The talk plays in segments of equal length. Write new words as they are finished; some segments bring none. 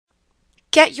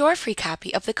Get your free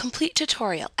copy of the complete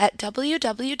tutorial at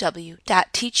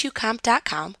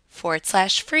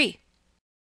www.teachucomp.com/free.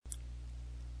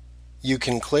 You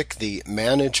can click the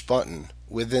Manage button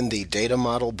within the Data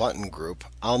Model button group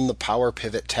on the Power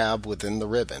Pivot tab within the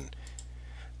ribbon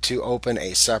to open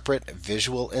a separate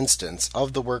visual instance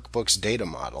of the workbook's data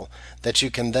model that you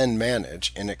can then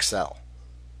manage in Excel.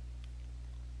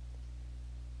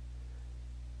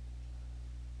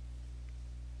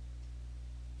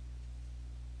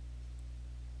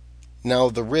 Now,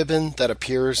 the ribbon that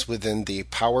appears within the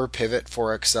Power Pivot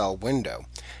for Excel window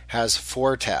has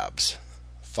 4 tabs: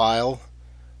 File,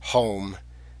 Home,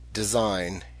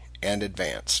 Design, and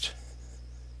Advanced.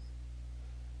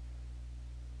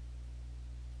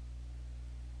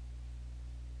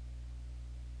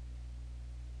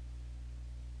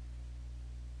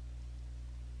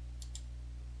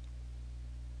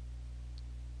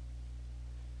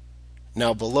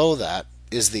 Now, below that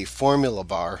is the formula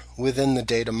bar within the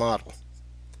data model.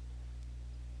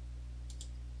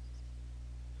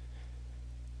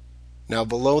 Now,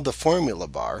 below the formula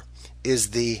bar is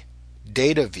the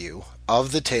data view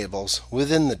of the tables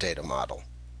within the data model.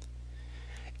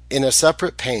 In a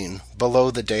separate pane below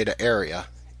the data area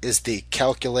is the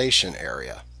calculation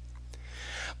area.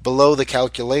 Below the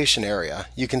calculation area,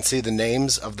 you can see the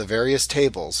names of the various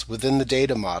tables within the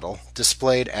data model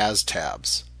displayed as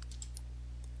tabs.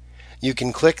 You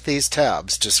can click these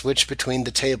tabs to switch between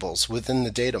the tables within the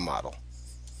data model.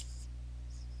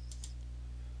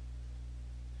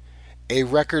 A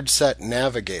record set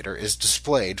navigator is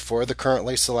displayed for the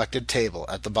currently selected table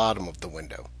at the bottom of the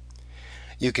window.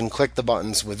 You can click the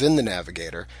buttons within the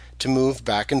navigator to move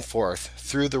back and forth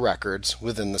through the records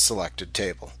within the selected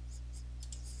table.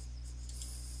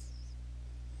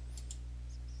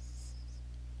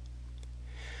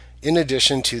 In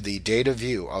addition to the data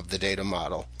view of the data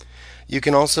model, you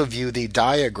can also view the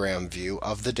diagram view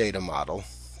of the data model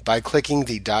by clicking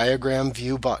the Diagram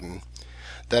View button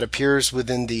that appears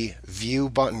within the View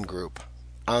button group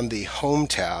on the Home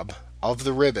tab of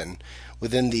the ribbon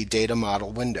within the Data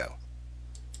Model window.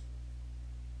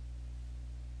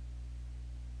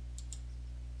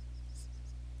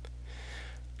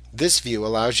 This view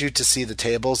allows you to see the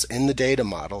tables in the data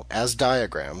model as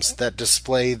diagrams that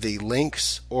display the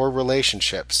links or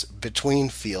relationships between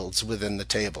fields within the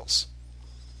tables.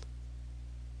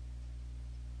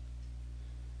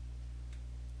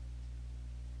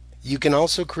 You can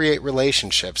also create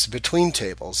relationships between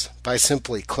tables by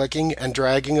simply clicking and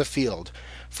dragging a field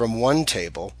from one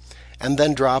table and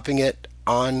then dropping it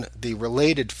on the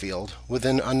related field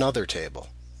within another table.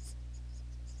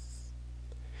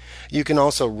 You can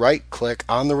also right-click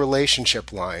on the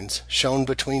relationship lines shown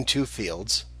between two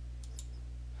fields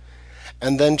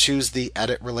and then choose the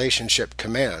Edit Relationship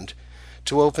command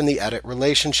to open the Edit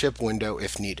Relationship window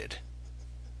if needed.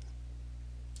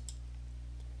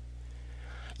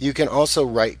 You can also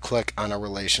right-click on a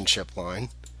relationship line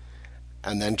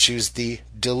and then choose the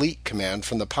Delete command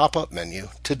from the pop-up menu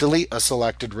to delete a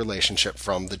selected relationship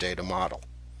from the data model.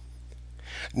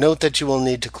 Note that you will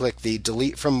need to click the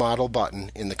Delete from Model button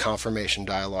in the confirmation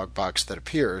dialog box that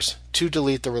appears to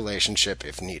delete the relationship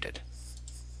if needed.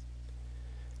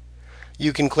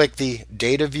 You can click the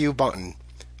Data View button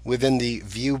within the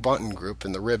View button group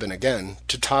in the ribbon again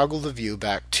to toggle the view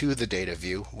back to the data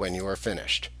view when you are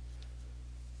finished.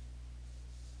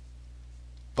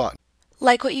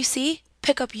 Like what you see?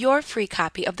 Pick up your free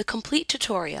copy of the complete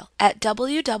tutorial at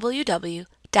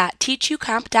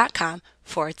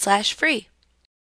www.teachucomp.com/free.